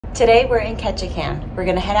Today we're in Ketchikan. We're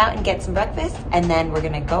gonna head out and get some breakfast and then we're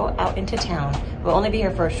gonna go out into town. We'll only be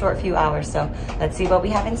here for a short few hours, so let's see what we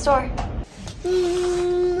have in store.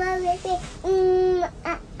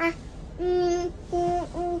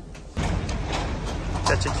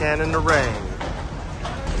 Ketchikan in the rain.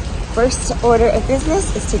 First order of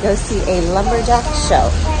business is to go see a lumberjack show.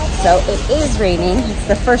 So it is raining. It's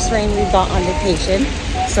the first rain we've got on vacation,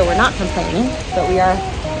 so we're not complaining, but we are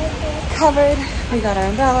covered. We got our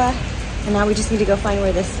umbrella, and now we just need to go find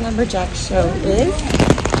where this lumberjack show is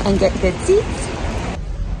and get good seats.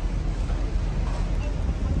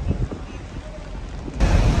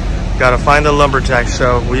 Gotta find the lumberjack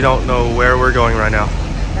show. We don't know where we're going right now.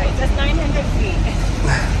 Right, just 900 feet.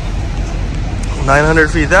 900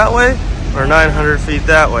 feet that way, or 900 feet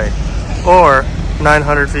that way, or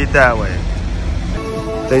 900 feet that way.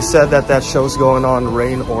 They said that that show's going on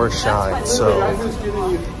rain or shine, so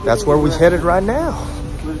that's where we headed right now.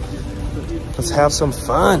 Let's have some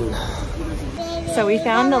fun. So we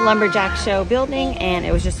found the lumberjack show building and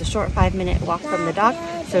it was just a short 5-minute walk from the dock.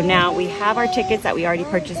 So now we have our tickets that we already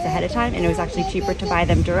purchased ahead of time, and it was actually cheaper to buy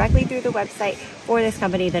them directly through the website for this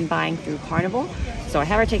company than buying through Carnival. So I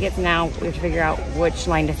have our tickets now. We have to figure out which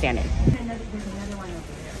line to stand in.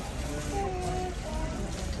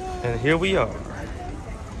 And here we are.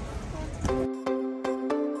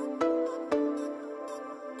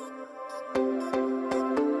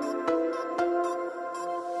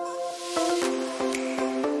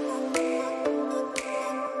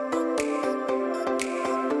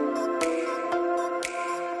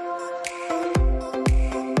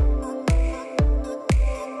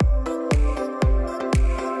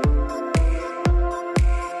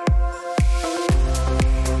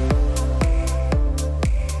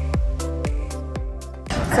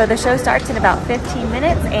 So the show starts in about 15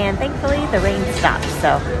 minutes and thankfully the rain stopped.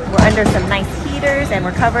 So we're under some nice heaters and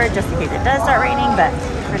we're covered just in case it does start raining, but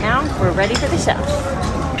for now we're ready for the show.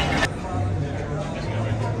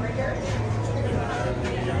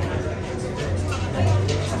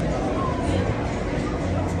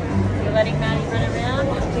 We're letting Maddie run around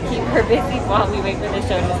to keep her busy while we wait for the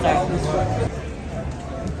show to start.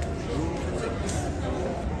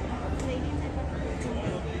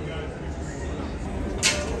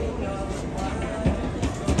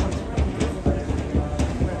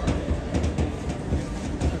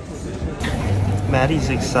 Maddie's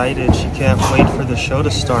excited. She can't wait for the show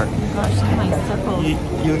to start. Gosh, look at my circle.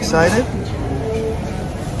 You excited?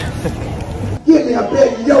 Give me a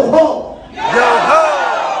big yo-ho!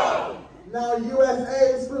 Yo-ho! Now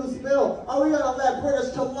USA Spruce Bill, are we gonna let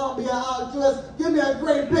British Columbia outdo us? Give me a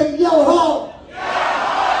great big yo-ho!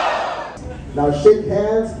 Yo-ho! Now shake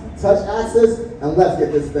hands, touch axes, and let's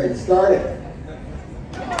get this thing started.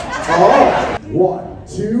 All right, 1,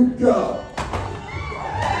 2, go.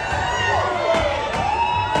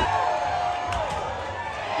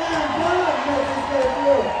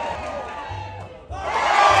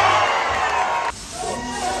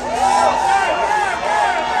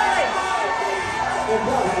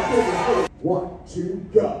 One, two,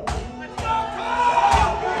 go. It's the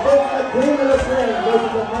queen of the ring. This is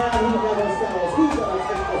the man who never settles. Who's gonna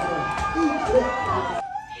take this one? Each hit counts.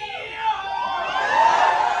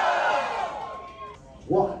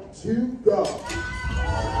 1, 2, go.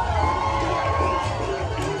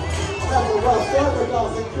 That's a rough start. The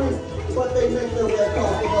dogs increase, but they make their way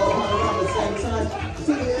across the road around the same time.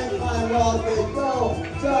 To the incline walls they go.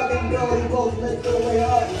 Doug and Brody both make their way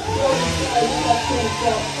up. Brody tries to change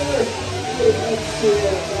up first. Let's do it,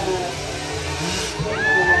 man.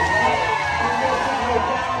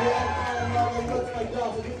 It looks like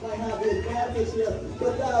Johnson might have the advantage here,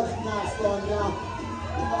 but that's not slowing down.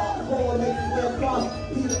 Cole makes his way across.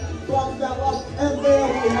 He bumps that up, and there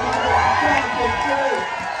we have it. Johnson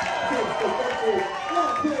takes the victory. 1,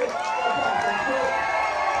 2, Johnson.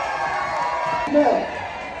 No.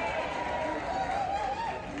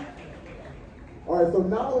 All right, so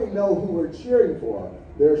now we know who we're cheering for.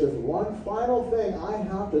 There's just one final thing I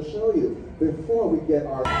have to show you before we get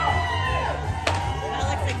our... That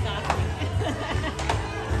looks exhausting.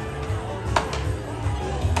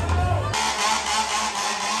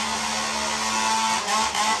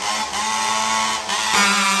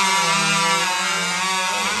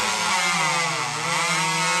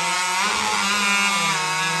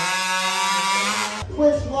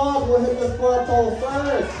 Which log will hit the spur pole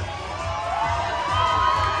first?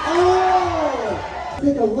 Oh!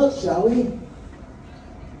 Take a look, shall we?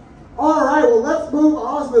 All right, well, let's move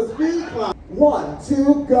on to the speed climb. 1,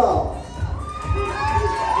 2, go.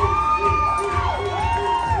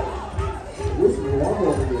 What's wrong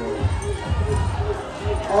over here?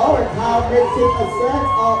 Oh, and Kyle makes his ascent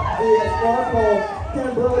up the snorkel.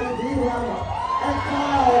 Kimberly Beeham and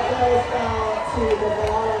Kyle goes down to the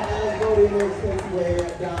bottom as Brody makes his way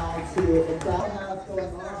down to the crowd house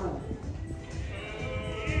going on.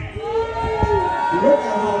 Look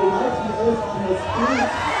at how light he is on his feet.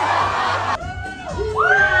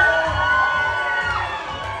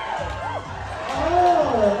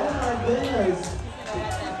 Oh my goodness.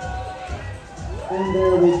 And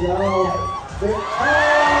there we go.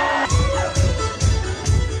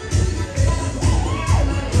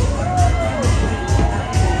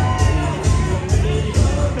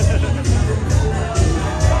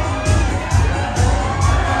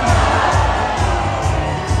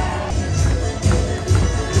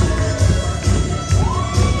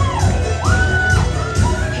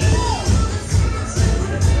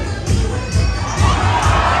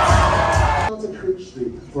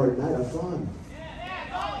 For a night of fun.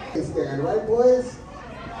 Stand right, boys.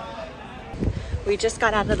 We just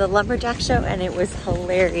got out of the Lumberjack Show and it was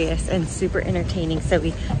hilarious and super entertaining, so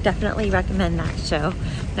we definitely recommend that show.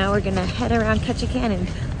 Now we're gonna head around Ketchikan and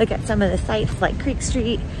look at some of the sites like Creek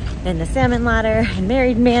Street and the Salmon Ladder and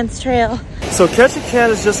Married Man's Trail. So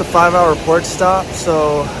Ketchikan is just a 5-hour port stop,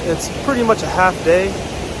 so it's pretty much a half day.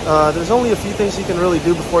 There's only a few things you can really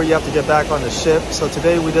do before you have to get back on the ship. So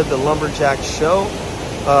today we did the Lumberjack Show.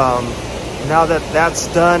 Now that that's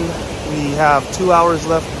done, we have 2 hours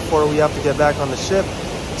left before we have to get back on the ship.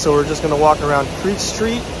 So we're just gonna walk around Creek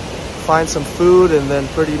Street, find some food, and then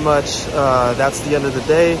pretty much that's the end of the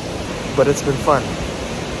day. But it's been fun.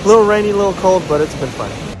 A little rainy, a little cold, but it's been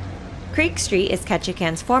fun. Creek Street is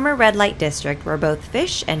Ketchikan's former red light district where both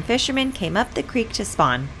fish and fishermen came up the creek to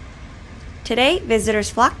spawn. Today, visitors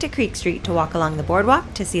flock to Creek Street to walk along the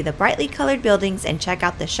boardwalk to see the brightly colored buildings and check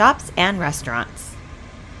out the shops and restaurants.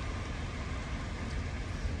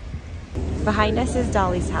 Behind us is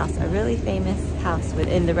Dolly's house, a really famous house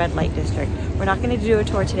within the red light district. We're not going to do a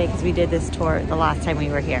tour today because we did this tour the last time we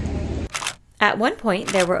were here. At one point,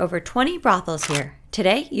 there were over 20 brothels here.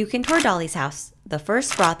 Today, you can tour Dolly's house, the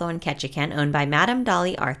first brothel in Ketchikan owned by Madam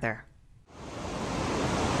Dolly Arthur.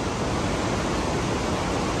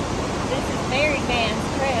 This is Married Man's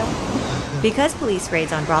Trail. Because police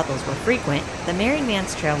raids on brothels were frequent, the Married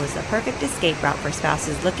Man's Trail was the perfect escape route for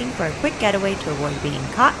spouses looking for a quick getaway to avoid being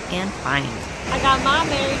caught and fined. I got my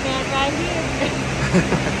married man right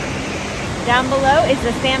here. Down below is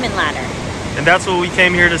the Salmon Ladder. And that's what we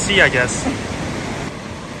came here to see, I guess.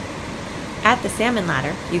 At the Salmon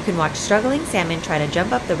Ladder, you can watch struggling salmon try to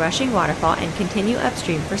jump up the rushing waterfall and continue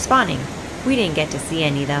upstream for spawning. We didn't get to see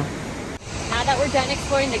any though. Now that we're done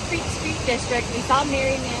exploring the Creek Street district, we saw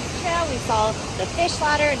Married Man's Trail, we saw the fish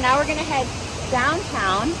ladder, and now we're gonna head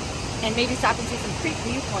downtown and maybe stop and see some creek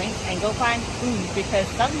viewpoints and go find food because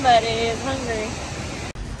somebody is hungry.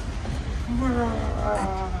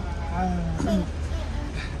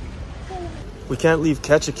 We can't leave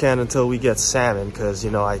Ketchikan until we get salmon because, you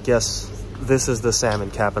know, I guess this is the salmon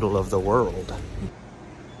capital of the world.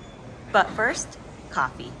 But first,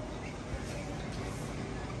 coffee.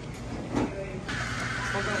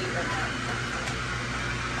 We'll go eat right now.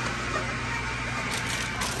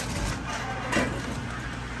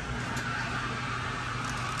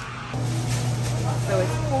 So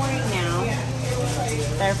it's pouring now.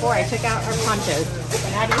 Therefore, I took out our ponchos.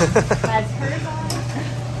 And Addie has hers on.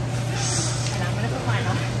 And I'm going to put mine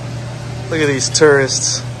on. Look at these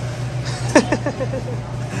tourists.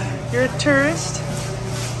 You're a tourist?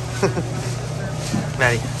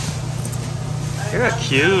 Maddie. You're a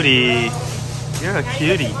cutie. You're a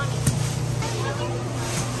cutie.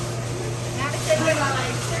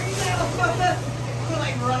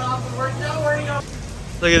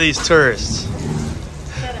 Look at these tourists.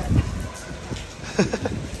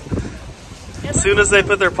 As soon as they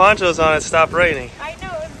put their ponchos on, it stopped raining. I know,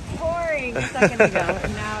 it was pouring a second ago,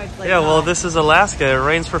 and now it's like... Yeah, well, this is Alaska. It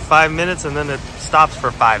rains for 5 minutes, and then it stops for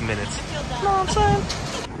 5 minutes. You know what I'm saying?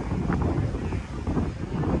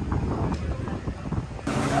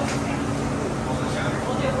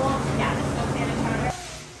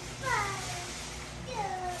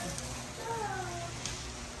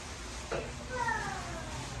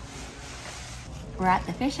 We're at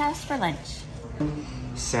the fish house for lunch.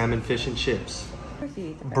 Salmon, fish, and chips.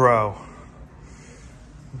 Bro.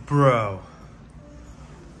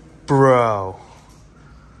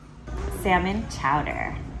 Salmon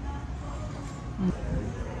chowder.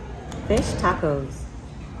 Fish tacos.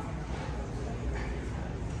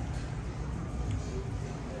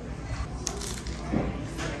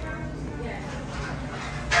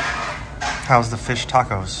 How's the fish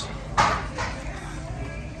tacos?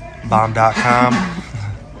 Bomb.com.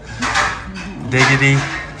 Diggity.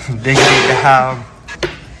 Big dog.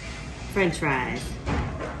 French fries.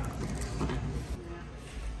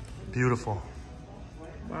 Beautiful.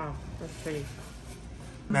 Wow, that's pretty.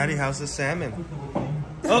 Maddie, how's the salmon?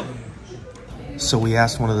 Oh! So we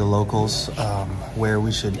asked one of the locals where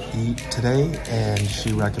we should eat today, and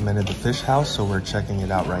she recommended the fish house, so we're checking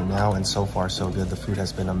it out right now, and so far so good. The food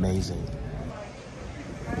has been amazing.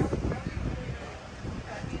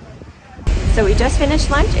 So we just finished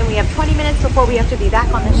lunch and we have 20 minutes before we have to be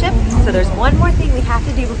back on the ship. So there's one more thing we have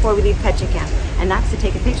to do before we leave Ketchikan, and that's to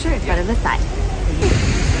take a picture in front of the sign.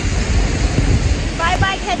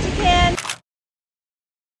 Bye-bye, Ketchikan!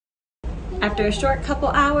 After a short couple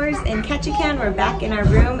hours in Ketchikan, we're back in our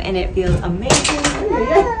room and it feels amazing.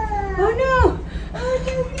 Oh no!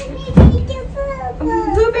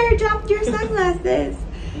 Blueberry dropped your sunglasses.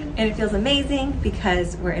 And it feels amazing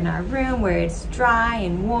because we're in our room where it's dry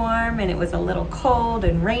and warm, and it was a little cold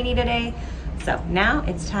and rainy today. So now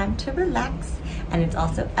it's time to relax, and it's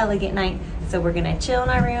also elegant night. So we're gonna chill in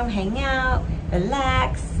our room, hang out,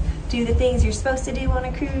 relax, do the things you're supposed to do on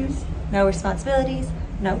a cruise. No responsibilities,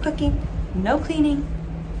 no cooking, no cleaning,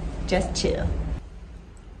 just chill.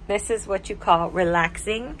 This is what you call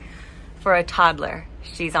relaxing for a toddler.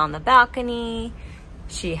 She's on the balcony.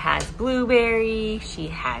 She has Blueberry, she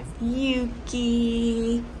has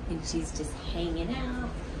Yuki, and she's just hanging out,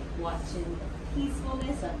 watching the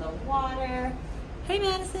peacefulness of the water. Hey,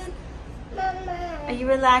 Madison. Mama. Are you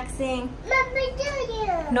relaxing? Mama, do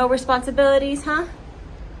you? No responsibilities, huh?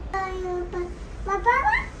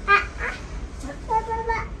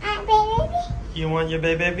 You want your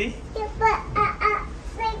baby?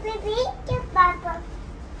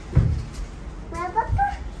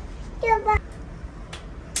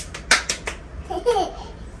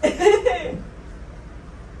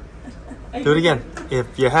 Do it again.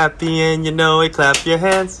 If you're happy and you know it, clap your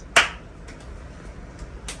hands.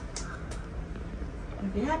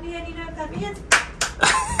 If you're happy and you know it, clap your hands.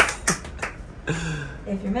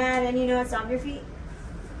 If you're mad and you know it, stomp your feet.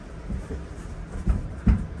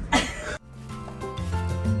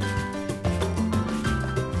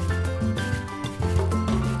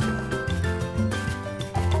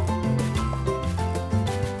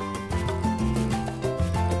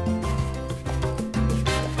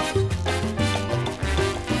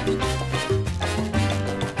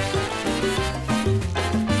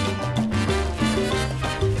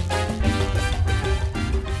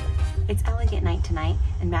 It's elegant night tonight,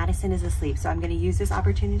 and Madison is asleep, so I'm going to use this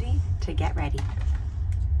opportunity to get ready.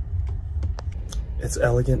 It's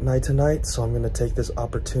elegant night tonight, so I'm going to take this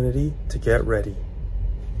opportunity to get ready.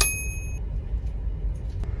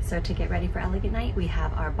 So to get ready for elegant night, we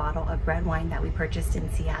have our bottle of red wine that we purchased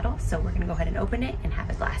in Seattle. So we're going to go ahead and open it and have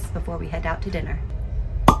a glass before we head out to dinner.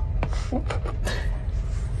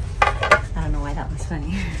 I don't know why that was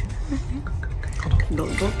funny. Go,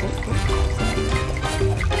 go, go, go.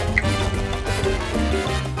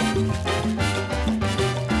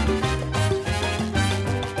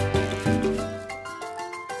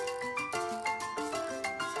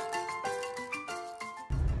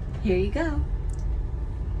 Here you go.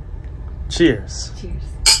 Cheers. Cheers.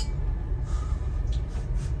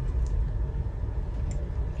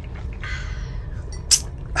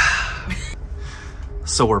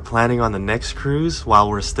 So we're planning on the next cruise while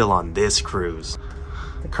we're still on this cruise.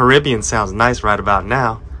 The Caribbean sounds nice right about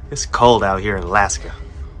now. It's cold out here in Alaska.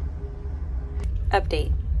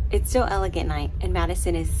 Update. It's still elegant night and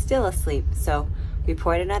Madison is still asleep, so we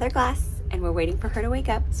poured another glass and we're waiting for her to wake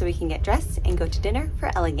up so we can get dressed and go to dinner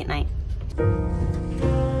for elegant night.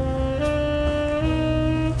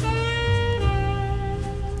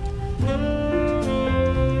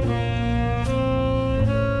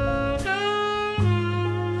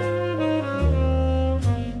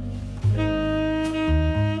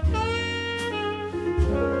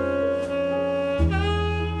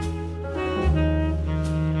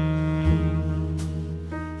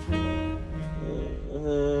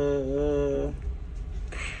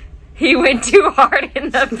 He went too hard in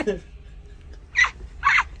the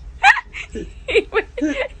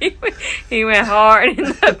he went hard in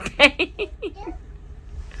the paint.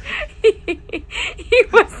 He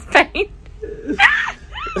was painting.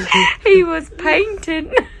 He was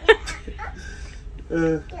painting.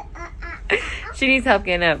 She needs help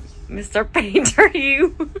getting up. Mr. Painter,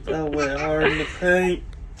 you. I went hard in the paint.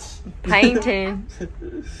 Painting.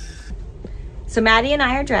 So Maddie and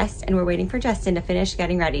I are dressed and we're waiting for Justin to finish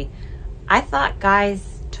getting ready. I thought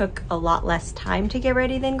guys took a lot less time to get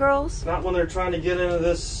ready than girls. Not when they're trying to get into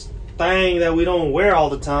this thing that we don't wear all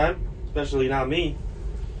the time. Especially not me.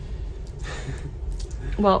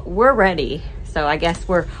 Well, we're ready. So I guess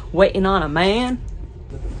we're waiting on a man.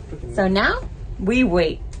 So now we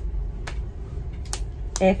wait.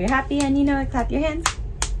 If you're happy and you know it, clap your hands.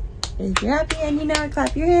 If you're happy and you know it,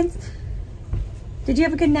 clap your hands. Did you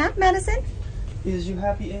have a good nap, Madison? Is you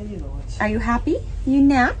happy and you know it? Are you happy? You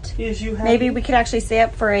napped? Is you happy? Maybe we could actually stay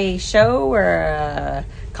up for a show or a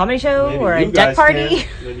comedy show or a deck party.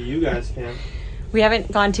 Maybe you guys can. We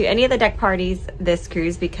haven't gone to any of the deck parties this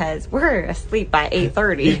cruise because we're asleep by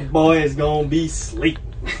 8:30. Your boy is gonna be asleep.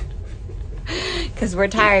 Because we're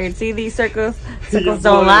tired. See these circles? Circles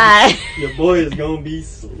don't lie. Your boy is gonna be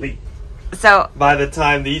asleep. So by the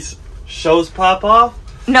time these shows pop off.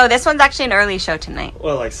 No, this one's actually an early show tonight.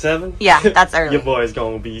 Well, like 7? Yeah, that's early. Your boy is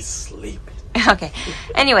gonna be sleeping. Okay.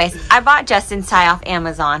 Anyways, I bought Justin's tie off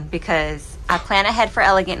Amazon because I plan ahead for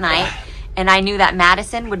Elegant Night, and I knew that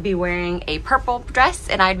Madison would be wearing a purple dress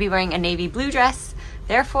and I'd be wearing a navy blue dress.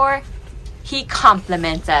 Therefore, he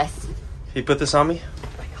compliments us. He put this on me? Oh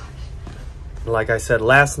my gosh. Like I said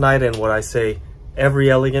last night, and what I say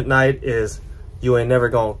every Elegant Night is, you ain't never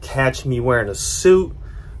gonna catch me wearing a suit,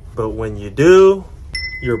 but when you do,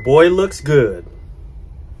 your boy looks good.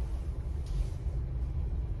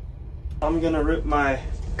 I'm gonna rip my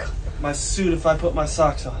suit if I put my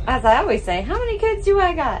socks on. As I always say, how many kids do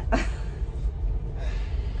I got?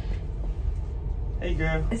 Hey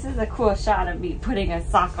girl. This is a cool shot of me putting a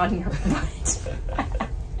sock on your butt.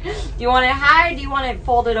 Do you want it high or do you want it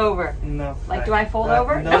folded over? No. Like, do I fold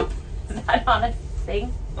over? No. Is that not a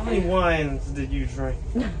thing? How many wines did you drink?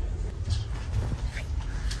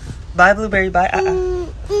 Bye, Blueberry. Bye.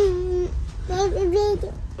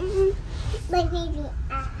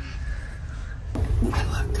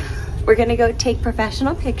 We're gonna go take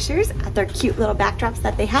professional pictures at their cute little backdrops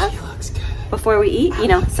that they have before we eat, you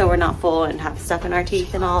know, so we're not full and have stuff in our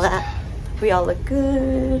teeth and all that. We all look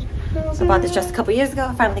good. So I bought this dress a couple years ago.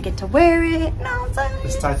 I finally get to wear it. No, I'm sorry.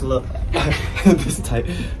 This tight's a little. This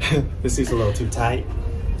suit's a little too tight.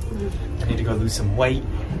 I need to go lose some weight.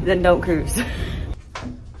 Then don't cruise.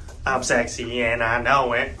 I'm sexy and I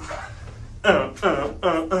know it. Okay,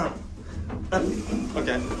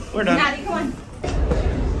 we're done. Maddie, come on.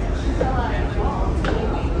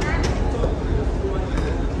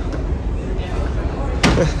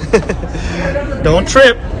 Don't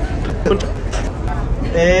trip.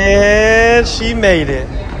 And she made it.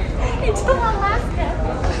 Into Alaska.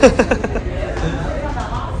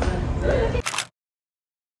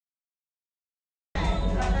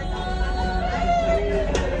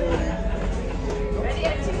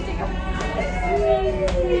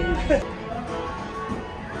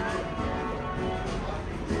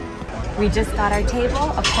 We just got our table,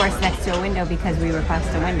 of course, next to a window because we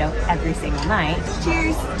request a window every single night.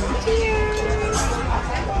 Cheers! Cheers!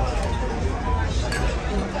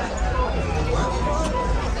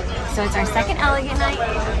 So it's our second Elegant Night,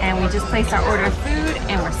 and we just placed our order of food,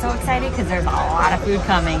 and we're so excited because there's a lot of food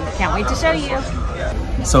coming. Can't wait to show you.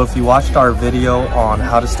 So if you watched our video on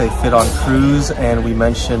how to stay fit on cruise, and we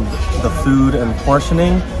mentioned the food and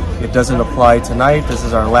portioning, it doesn't apply tonight. This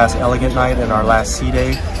is our last Elegant Night and our last sea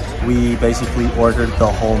day. We basically ordered the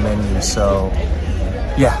whole menu, so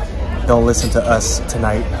yeah, don't listen to us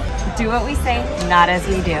tonight. Do what we say, not as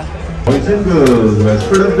we do. Boys and girls, let's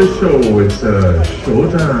put up the show. It's show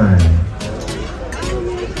time.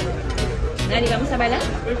 Nani, vamos a bailar?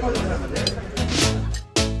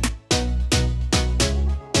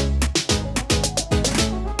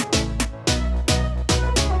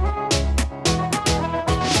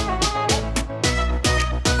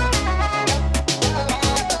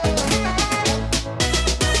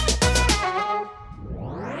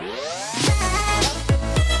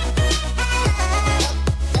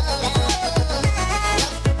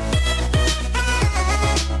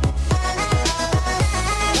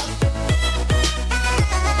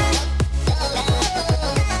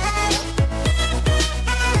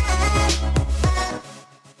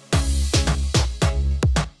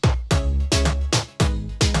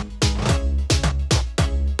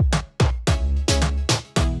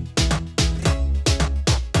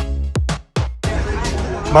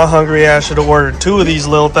 My hungry ass should have ordered 2 of these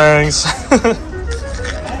little things.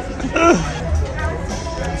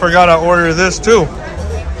 Forgot I ordered this too.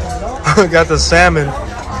 Got the salmon.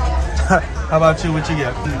 How about you? What you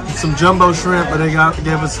get? Some jumbo shrimp, but they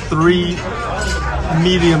gave us 3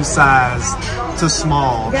 medium sized to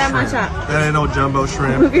small. Get out my shrimp. shop. That ain't no jumbo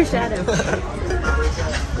shrimp. Move your shadow.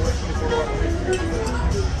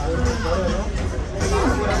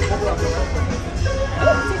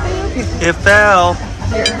 It fell.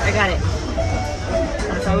 Here, I got it.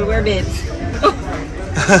 That's how we wear bibs.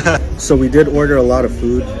 So we did order a lot of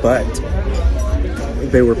food, but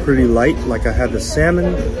they were pretty light. Like I had the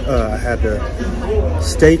salmon, I had the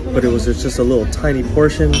steak, but it was just a little tiny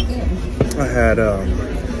portion. I had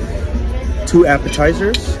 2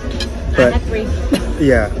 appetizers. But, I had 3.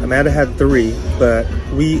 Yeah, Amanda had 3, but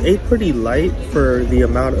we ate pretty light for the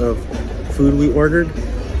amount of food we ordered,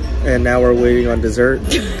 and now we're waiting on dessert.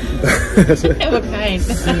 What kind?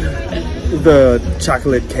 The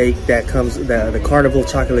chocolate cake that comes, the Carnival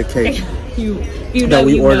chocolate cake that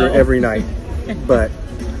we order every night, but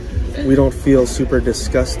we don't feel super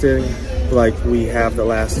disgusting like we have the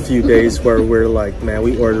last few days where we're like, man,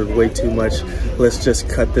 we ordered way too much. Let's just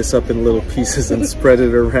cut this up in little pieces and spread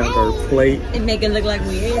it around our plate. And make it look like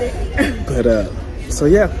we ate it. But, so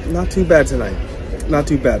yeah, not too bad tonight. Not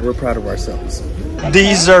too bad. We're proud of ourselves.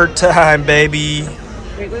 Dessert time, baby.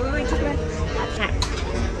 Wait.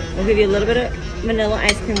 We'll give you a little bit of vanilla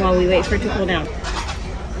ice cream while we wait for it to cool down.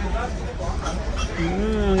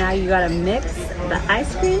 Now you gotta mix the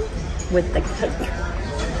ice cream with the cake.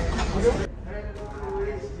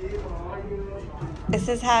 This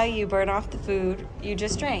is how you burn off the food you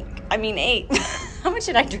just drank. I mean, ate. How much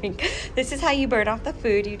did I drink? This is how you burn off the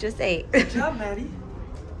food you just ate. Good job, Maddie.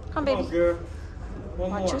 Come on, baby. Oh, girl.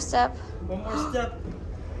 Watch your step. One more step.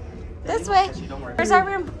 This way. Where's our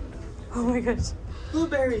room? Oh my gosh.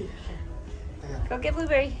 Blueberry. Go get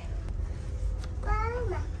Blueberry.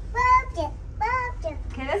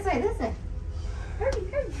 Okay, this way. Hurry.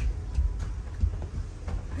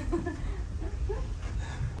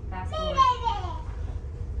 Fast forward.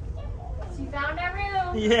 She found our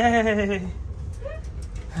room. Yay.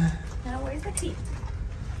 Now where's the tea?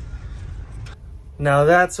 Now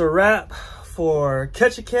that's a wrap for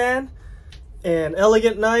Ketchikan and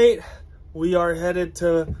Elegant Night. We are headed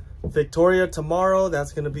to Victoria tomorrow.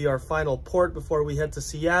 That's going to be our final port before we head to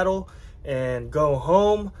Seattle and go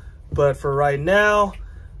home. But for right now,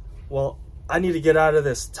 well, I need to get out of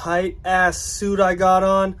this tight ass suit I got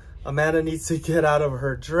on. Amanda needs to get out of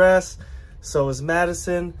her dress. So is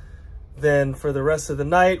Madison. Then for the rest of the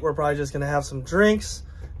night, we're probably just going to have some drinks,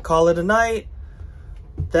 call it a night.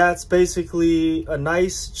 That's basically a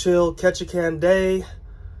nice, chill Ketchikan day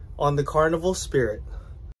on the Carnival spirit.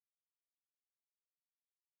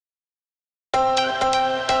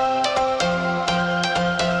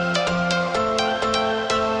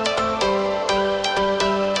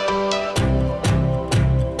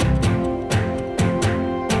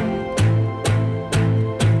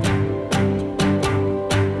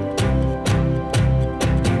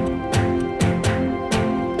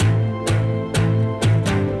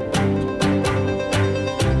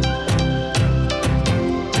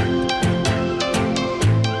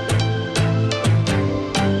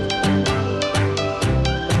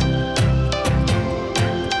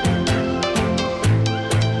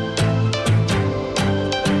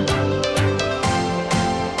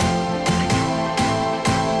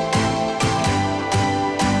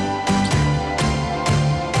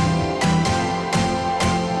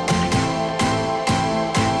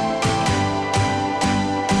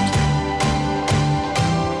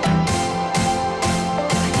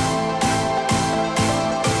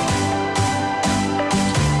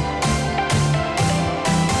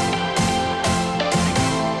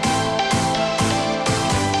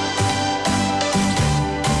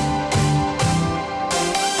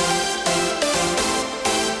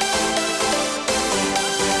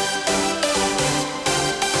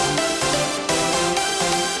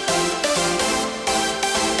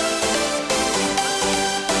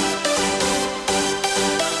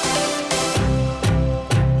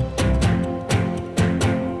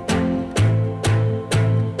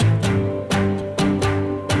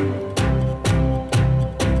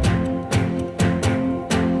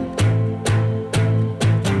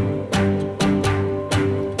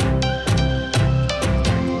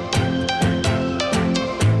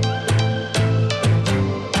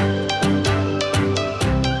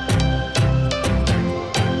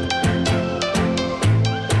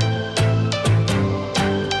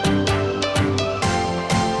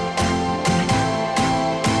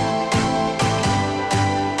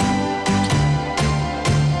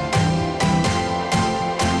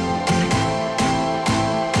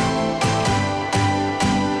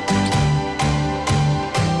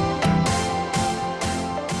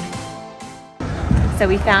 So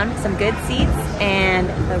we found some good seats and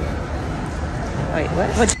the... Wait,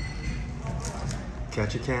 what?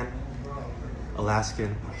 Ketchikan,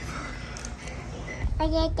 Alaskan.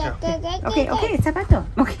 Okay, zapato.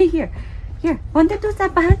 Okay, here. Ponte tu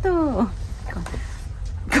zapato.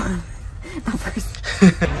 Go. No, first.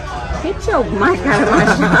 Get your mic out of my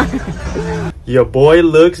shot. Your boy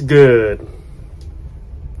looks good.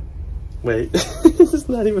 Wait, it's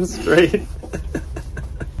not even straight.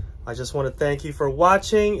 I just want to thank you for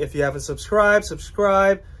watching. If you haven't subscribed,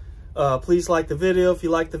 subscribe. Please like the video if you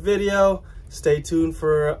like the video. Stay tuned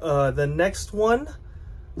for the next one.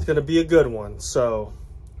 It's going to be a good one. So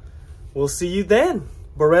we'll see you then.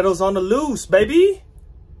 Barretto's on the loose, baby.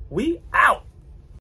 We out.